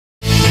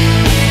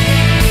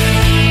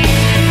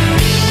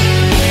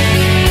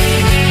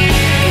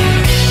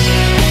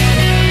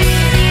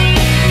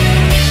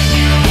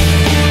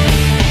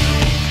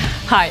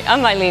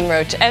I'm Eileen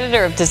Roche,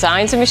 editor of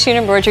Designs and Machine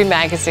Embroidery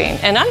magazine,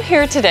 and I'm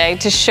here today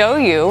to show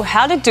you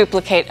how to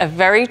duplicate a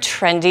very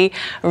trendy,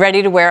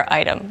 ready-to-wear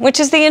item, which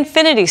is the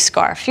infinity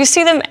scarf. You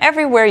see them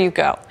everywhere you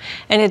go,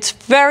 and it's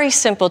very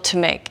simple to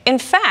make. In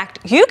fact,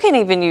 you can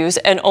even use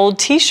an old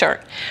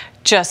t-shirt.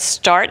 Just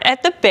start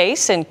at the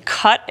base and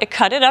cut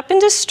it up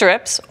into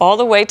strips all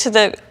the way to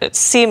the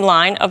seam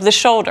line of the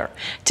shoulder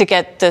to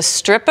get the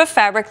strip of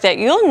fabric that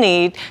you'll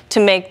need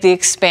to make the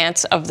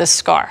expanse of the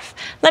scarf.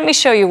 Let me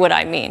show you what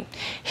I mean.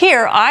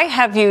 Here I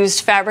have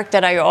used fabric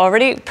that I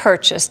already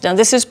purchased. Now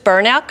this is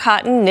burnout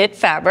cotton knit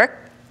fabric,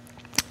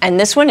 and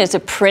this one is a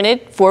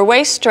printed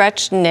four-way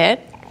stretch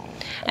knit.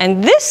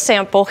 And this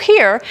sample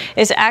here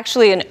is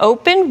actually an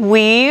open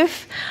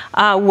weave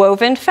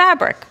woven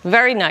fabric.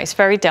 Very nice,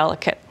 very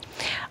delicate.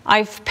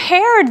 I've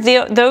paired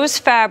those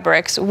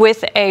fabrics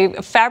with a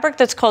fabric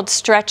that's called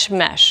stretch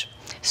mesh.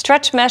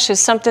 Stretch mesh is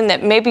something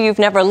that maybe you've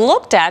never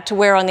looked at to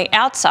wear on the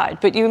outside,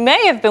 but you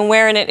may have been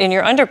wearing it in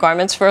your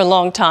undergarments for a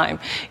long time.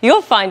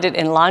 You'll find it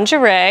in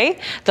lingerie,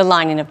 the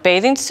lining of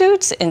bathing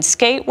suits, in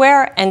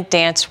skatewear, and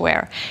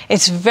dancewear.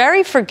 It's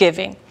very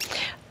forgiving.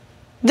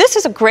 This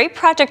is a great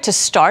project to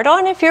start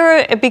on if you're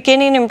a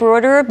beginning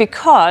embroiderer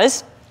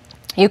because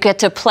you get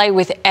to play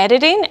with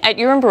editing at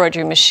your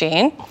embroidery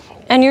machine.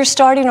 And you're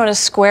starting on a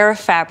square of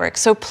fabric,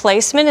 so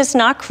placement is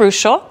not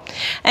crucial.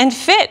 And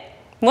fit,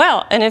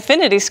 well, an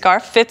infinity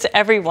scarf fits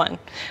everyone.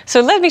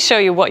 So let me show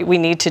you what we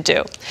need to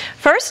do.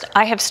 First,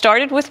 I have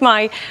started with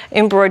my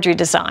embroidery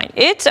design.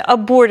 It's a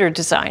border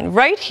design.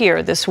 Right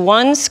here, this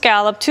one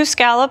scallop, two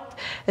scallop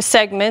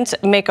segments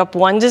make up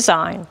one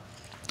design.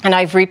 And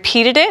I've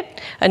repeated it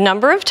a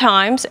number of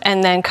times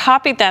and then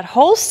copied that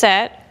whole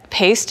set,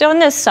 pasted on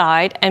this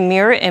side, and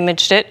mirror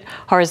imaged it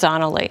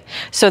horizontally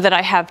so that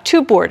I have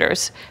two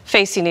borders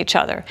facing each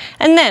other.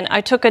 And then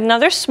I took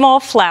another small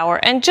flower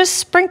and just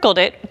sprinkled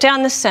it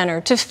down the center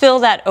to fill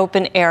that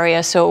open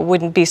area so it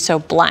wouldn't be so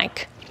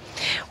blank.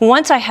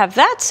 Once I have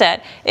that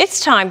set, it's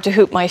time to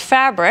hoop my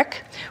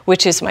fabric,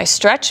 which is my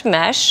stretch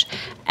mesh,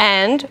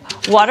 and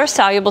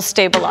water-soluble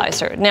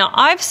stabilizer. Now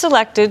I've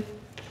selected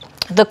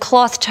the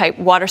cloth type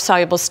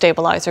water-soluble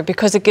stabilizer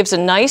because it gives a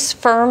nice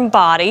firm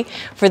body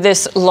for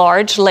this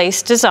large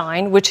lace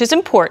design, which is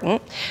important.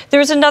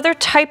 There's another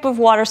type of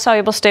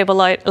water-soluble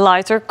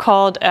stabilizer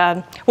called,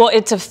 well,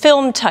 it's a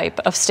film type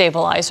of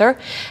stabilizer,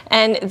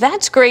 and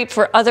that's great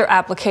for other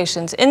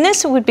applications. In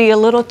this, it would be a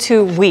little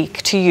too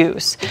weak to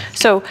use.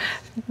 So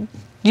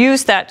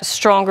use that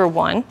stronger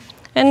one.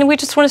 And we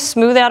just want to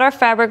smooth out our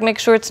fabric, make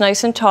sure it's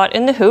nice and taut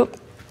in the hoop.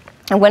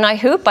 And when I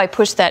hoop, I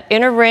push that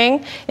inner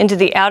ring into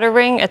the outer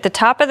ring at the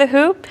top of the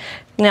hoop.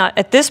 Now,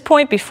 at this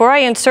point, before I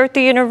insert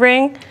the inner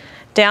ring,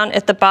 down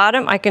at the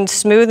bottom, I can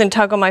smooth and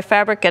tug on my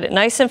fabric, get it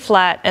nice and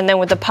flat, and then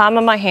with the palm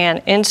of my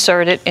hand,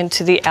 insert it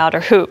into the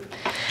outer hoop.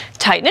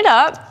 Tighten it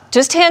up.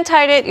 Just hand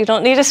tight it. You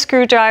don't need a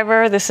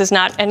screwdriver. This is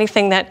not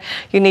anything that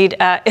you need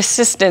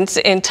assistance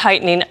in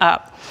tightening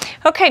up.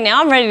 Okay, now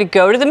I'm ready to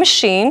go to the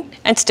machine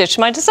and stitch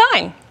my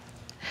design.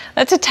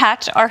 Let's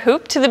attach our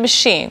hoop to the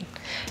machine.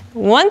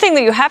 One thing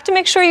that you have to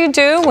make sure you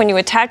do when you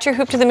attach your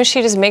hoop to the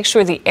machine is make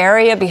sure the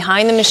area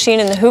behind the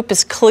machine and the hoop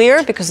is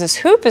clear because this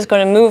hoop is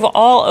going to move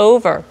all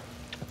over.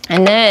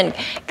 And then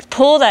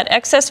pull that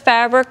excess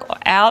fabric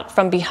out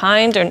from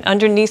behind and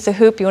underneath the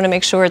hoop. You want to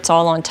make sure it's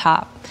all on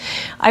top.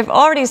 I've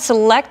already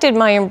selected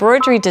my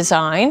embroidery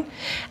design,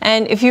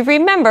 and if you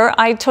remember,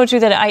 I told you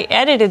that I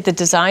edited the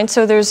design,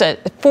 so there's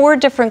 4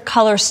 different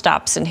color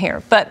stops in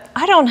here, but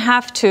I don't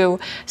have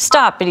to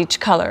stop at each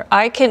color.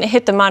 I can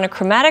hit the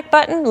monochromatic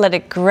button, let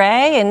it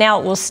gray, and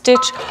now it will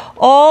stitch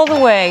all the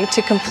way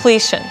to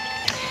completion.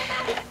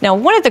 Now,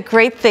 one of the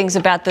great things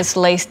about this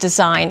lace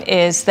design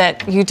is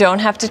that you don't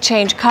have to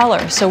change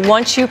color. So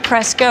once you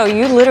press go,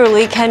 you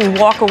literally can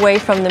walk away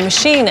from the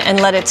machine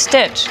and let it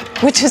stitch,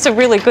 which is a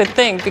really good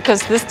thing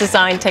because this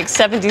design takes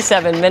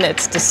 77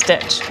 minutes to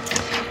stitch.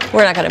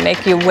 We're not going to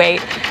make you wait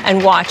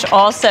and watch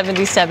all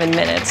 77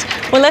 minutes.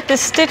 We'll let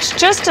this stitch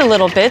just a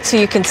little bit so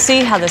you can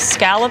see how the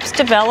scallops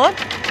develop.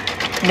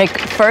 The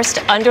first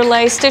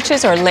underlay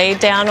stitches are laid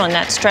down on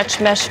that stretch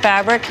mesh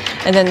fabric,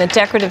 and then the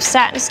decorative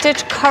satin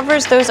stitch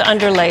covers those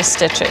underlay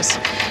stitches.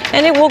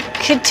 And it will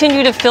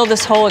continue to fill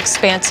this whole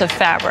expanse of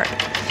fabric.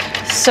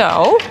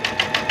 So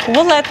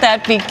we'll let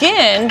that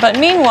begin, but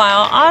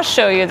meanwhile, I'll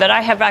show you that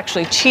I have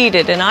actually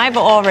cheated, and I've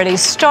already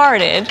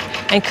started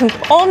and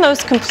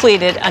almost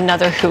completed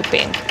another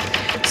hooping.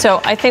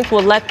 So I think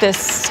we'll let this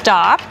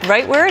stop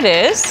right where it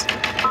is.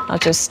 I'll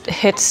just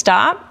hit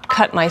stop,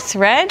 cut my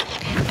thread,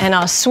 and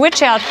I'll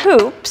switch out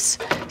hoops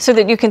so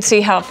that you can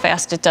see how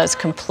fast it does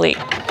complete.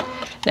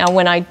 Now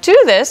when I do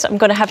this, I'm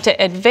going to have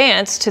to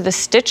advance to the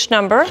stitch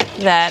number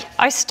that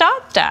I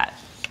stopped at.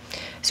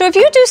 So if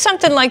you do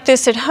something like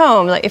this at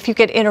home, like if you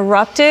get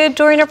interrupted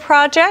during a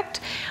project,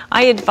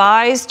 I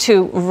advise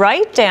to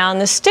write down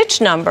the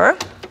stitch number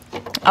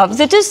of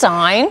the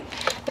design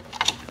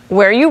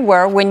where you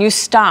were when you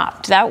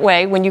stopped. That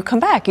way, when you come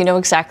back, you know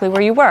exactly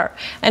where you were.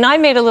 And I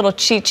made a little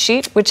cheat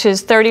sheet, which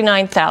is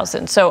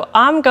 39,000. So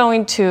I'm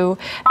going to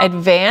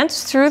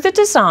advance through the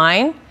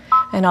design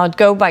And I'll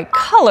go by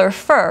color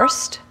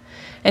first.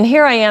 And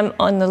here I am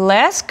on the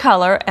last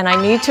color, and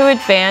I need to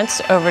advance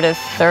over to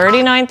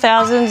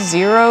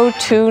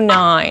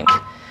 39,029.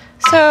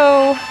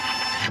 So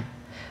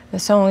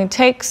this only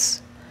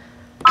takes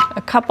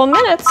a couple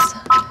minutes.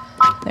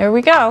 There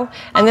we go.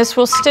 And this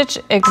will stitch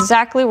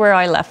exactly where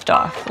I left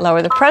off.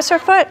 Lower the presser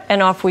foot,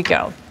 and off we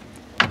go.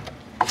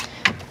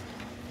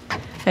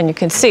 And you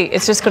can see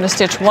it's just going to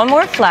stitch one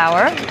more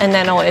flower, and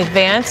then I'll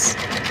advance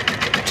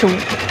to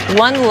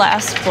one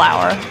last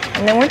flower,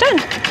 and then we're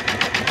done.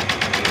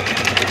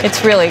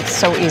 It's really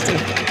so easy.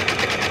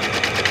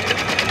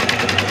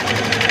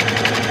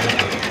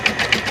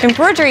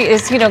 Embroidery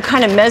is,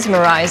 kind of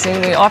mesmerizing.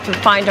 We often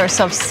find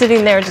ourselves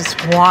sitting there just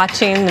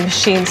watching the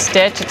machine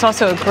stitch. It's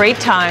also a great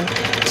time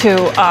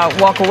to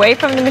walk away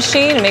from the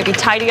machine and maybe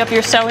tidy up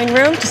your sewing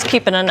room, just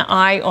keeping an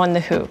eye on the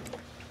hoop.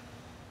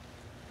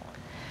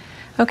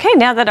 Okay,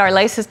 now that our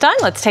lace is done,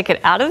 let's take it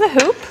out of the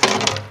hoop.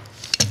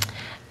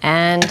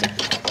 And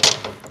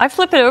I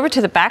flip it over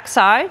to the back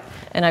side,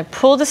 and I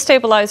pull the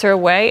stabilizer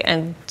away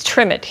and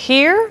trim it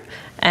here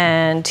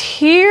and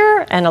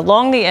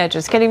along the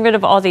edges, getting rid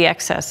of all the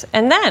excess.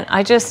 And then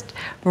I just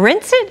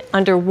rinse it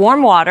under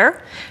warm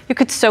water. You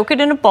could soak it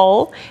in a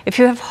bowl. If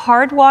you have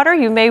hard water,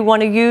 you may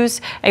want to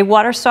use a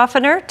water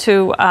softener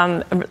to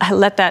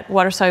let that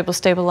water-soluble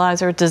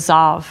stabilizer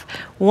dissolve.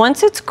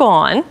 Once it's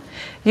gone,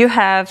 you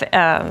have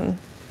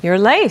your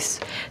lace.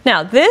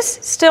 Now this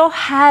still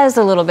has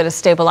a little bit of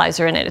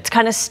stabilizer in it. It's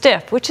kind of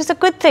stiff, which is a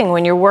good thing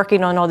when you're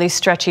working on all these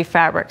stretchy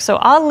fabrics. So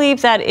I'll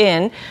leave that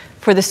in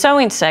for the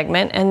sewing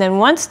segment, and then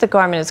once the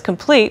garment is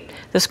complete,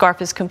 the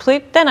scarf is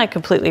complete, then I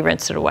completely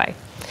rinse it away.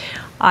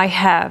 I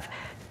have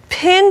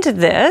pinned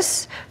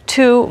this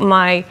to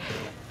my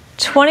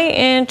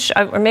 20-inch,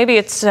 or maybe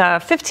it's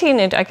 15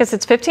 inch, I guess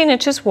it's 15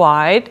 inches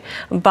wide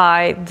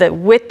by the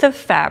width of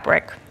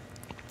fabric.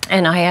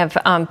 And I have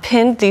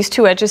pinned these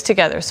two edges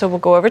together. So we'll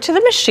go over to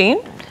the machine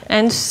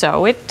and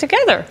sew it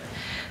together.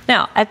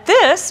 Now at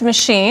this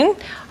machine,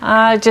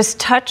 just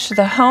touch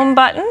the home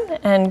button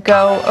and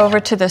go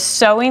over to the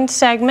sewing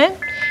segment.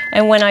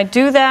 And when I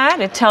do that,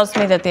 it tells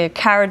me that the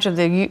carriage of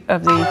the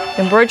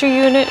embroidery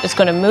unit is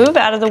going to move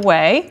out of the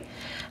way.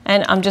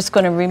 And I'm just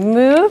going to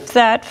remove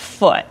that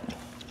foot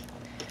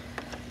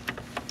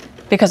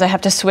because I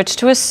have to switch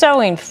to a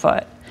sewing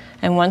foot.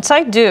 And once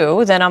I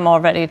do, then I'm all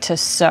ready to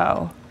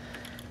sew.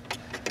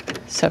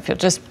 So if you'll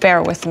just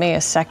bear with me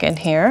a second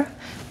here.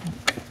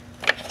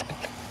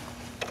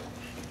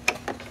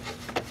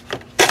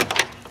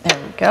 There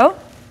we go.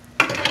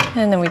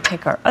 And then we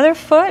take our other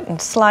foot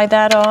and slide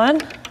that on.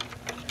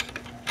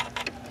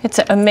 It's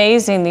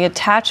amazing the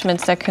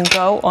attachments that can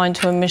go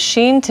onto a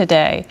machine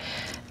today.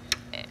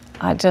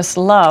 I just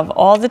love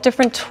all the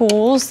different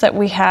tools that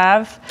we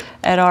have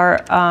at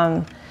our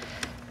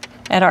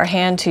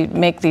hand to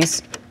make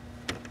these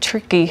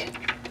tricky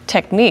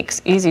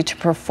techniques easy to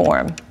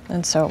perform.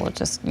 And so we'll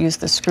just use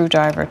the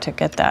screwdriver to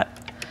get that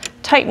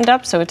tightened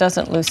up so it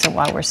doesn't loosen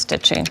while we're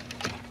stitching.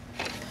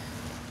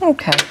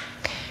 Okay,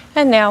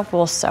 and now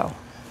we'll sew.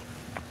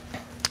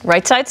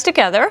 Right sides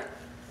together.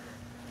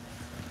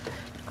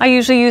 I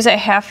usually use a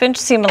 1/2 inch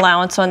seam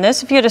allowance on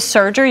this. If you had a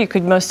serger, you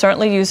could most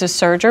certainly use a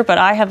serger, but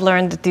I have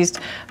learned that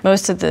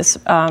most of the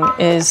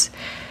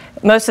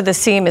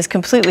seam is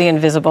completely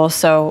invisible,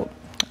 so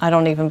I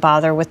don't even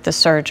bother with the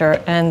serger,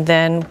 and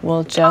then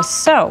we'll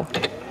just sew.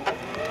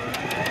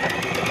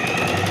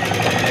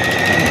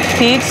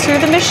 Feeds through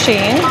the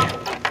machine.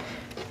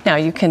 Now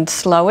you can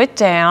slow it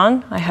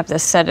down. I have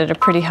this set at a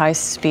pretty high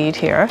speed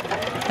here.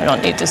 I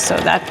don't need to sew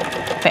that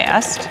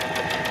fast.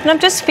 And I'm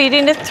just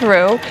feeding it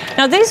through.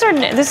 Now this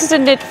is a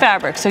knit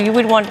fabric, so you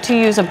would want to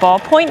use a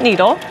ballpoint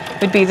needle,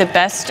 would be the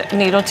best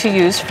needle to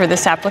use for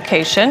this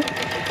application.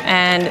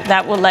 And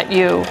that will let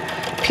you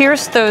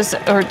pierce those,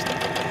 or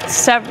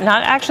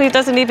it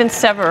doesn't even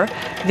sever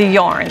the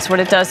yarns. What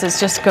it does is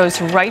just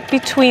goes right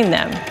between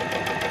them.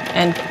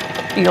 And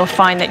you'll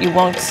find that you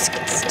won't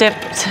skip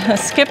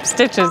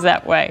stitches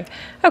that way.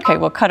 Okay,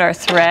 we'll cut our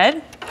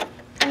thread.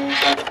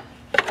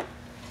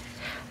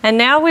 And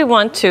now we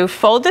want to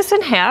fold this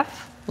in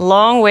half,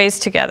 long ways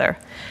together.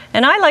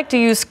 And I like to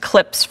use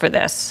clips for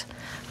this.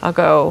 I'll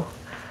go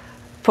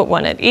put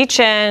one at each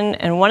end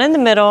and one in the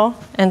middle,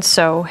 and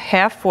sew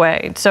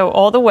halfway, so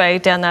all the way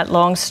down that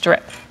long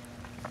strip.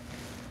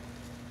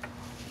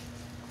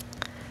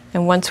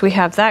 And once we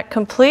have that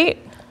complete,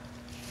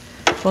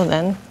 we'll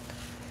then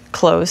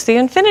close the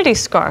infinity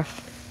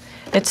scarf.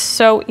 It's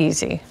so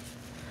easy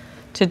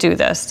to do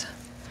this.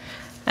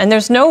 And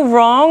there's no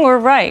wrong or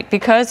right,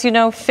 because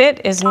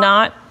fit is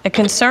not a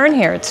concern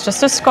here. It's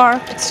just a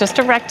scarf, it's just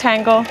a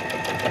rectangle.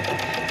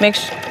 Make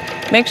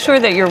sure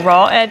that your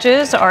raw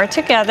edges are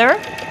together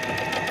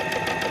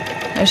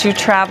as you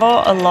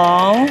travel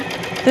along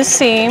the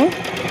seam.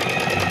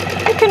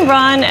 You can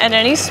run at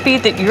any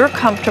speed that you're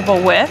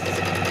comfortable with.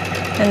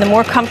 And the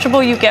more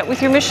comfortable you get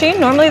with your machine,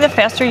 normally the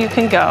faster you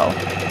can go.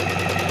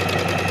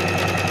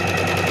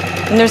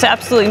 And there's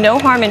absolutely no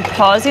harm in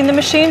pausing the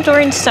machine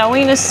during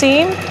sewing a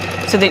seam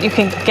so that you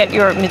can get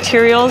your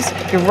materials,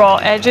 your raw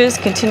edges,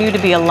 continue to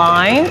be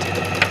aligned.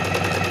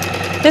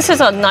 This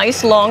is a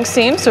nice long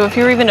seam, so if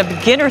you're even a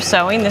beginner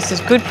sewing, this is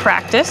good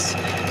practice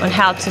on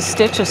how to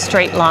stitch a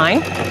straight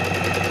line.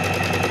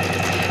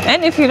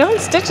 And if you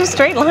don't stitch a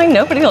straight line,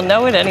 nobody will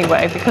know it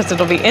anyway, because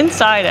it'll be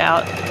inside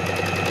out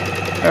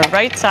or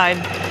right side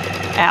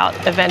out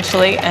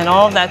eventually, and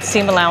all of that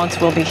seam allowance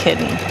will be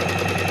hidden.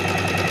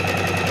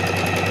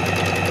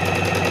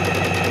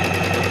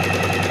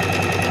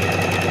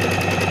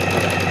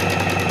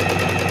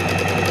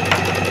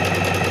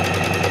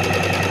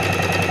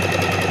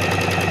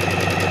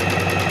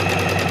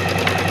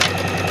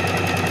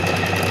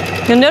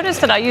 You'll notice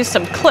that I use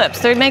some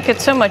clips. They make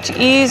it so much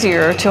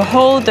easier to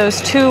hold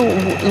those two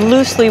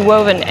loosely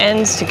woven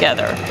ends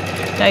together.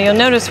 Now you'll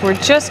notice we're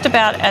just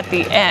about at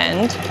the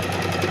end.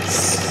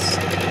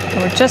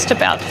 We're just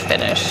about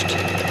finished.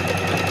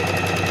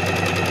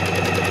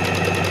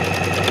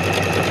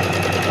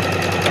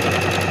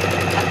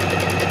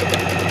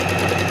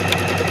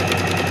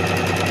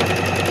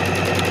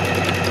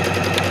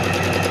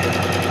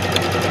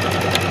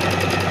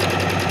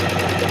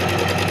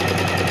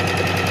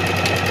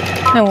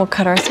 And we'll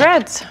cut our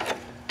threads.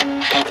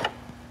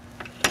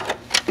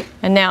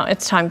 And now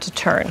it's time to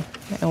turn.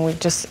 And we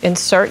just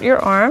insert your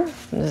arm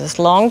in this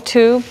long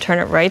tube, turn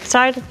it right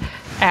side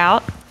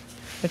out,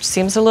 which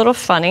seems a little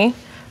funny,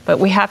 but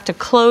we have to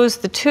close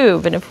the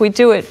tube. And if we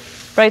do it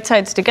right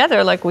sides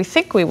together like we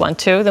think we want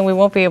to, then we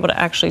won't be able to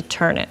actually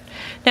turn it.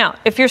 Now,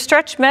 if your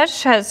stretch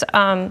mesh has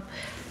kind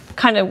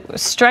of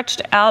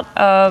stretched out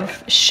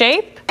of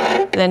shape,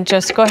 then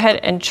just go ahead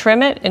and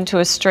trim it into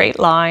a straight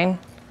line.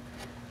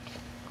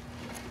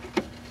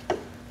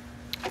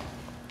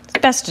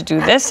 Best to do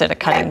this at a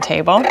cutting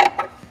table,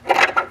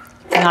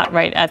 not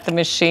right at the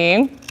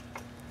machine.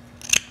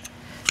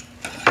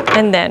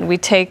 And then we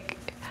take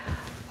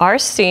our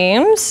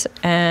seams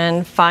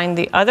and find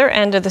the other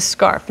end of the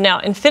scarf. Now,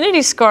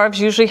 infinity scarves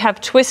usually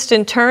have twists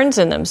and turns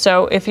in them,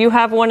 so if you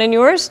have one in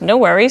yours, no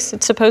worries,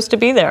 it's supposed to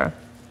be there.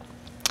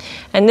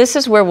 And this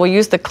is where we'll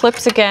use the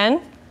clips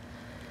again,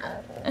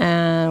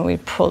 and we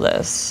pull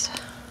this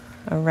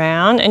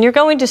around, and you're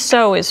going to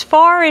sew as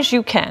far as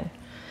you can.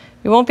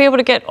 You won't be able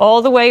to get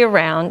all the way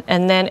around,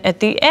 and then at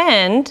the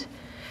end,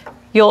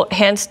 you'll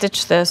hand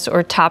stitch this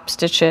or top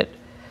stitch it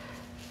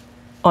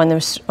on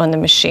the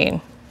machine.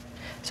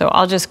 So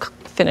I'll just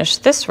finish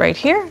this right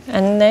here,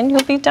 and then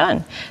you'll be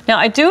done. Now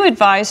I do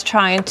advise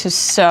trying to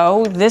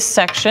sew this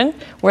section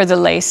where the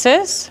lace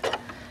is,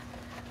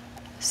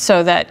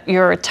 so that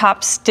your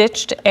top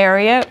stitched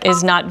area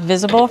is not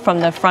visible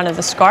from the front of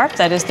the scarf.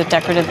 That is the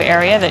decorative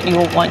area that you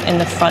will want in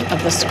the front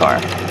of the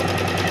scarf.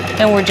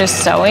 And we're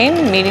just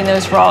sewing, meeting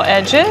those raw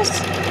edges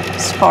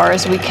as far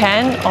as we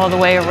can, all the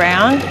way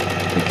around.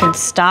 We can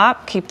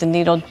stop, keep the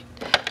needle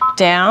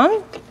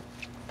down,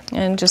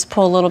 and just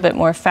pull a little bit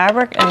more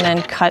fabric, and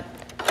then cut.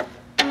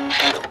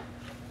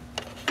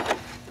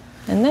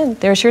 And then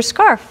there's your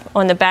scarf.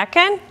 On the back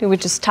end, you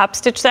would just top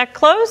stitch that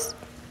close,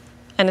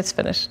 and it's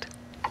finished.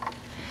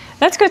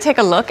 Let's go take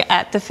a look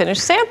at the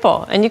finished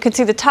sample, and you can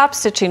see the top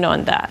stitching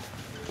on that.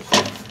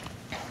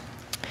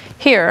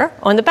 Here,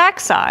 on the back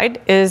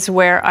side, is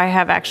where I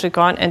have actually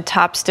gone and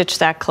top stitched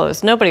that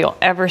closed. Nobody will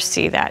ever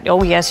see that.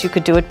 Oh yes, you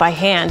could do it by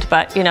hand,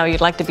 but you know,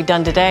 you'd like to be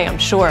done today, I'm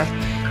sure.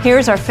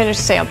 Here's our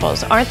finished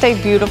samples. Aren't they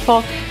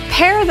beautiful?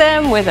 Pair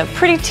them with a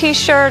pretty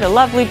t-shirt, a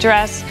lovely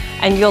dress,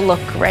 and you'll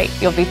look great.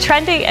 You'll be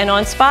trendy and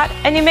on spot,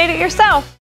 and you made it yourself.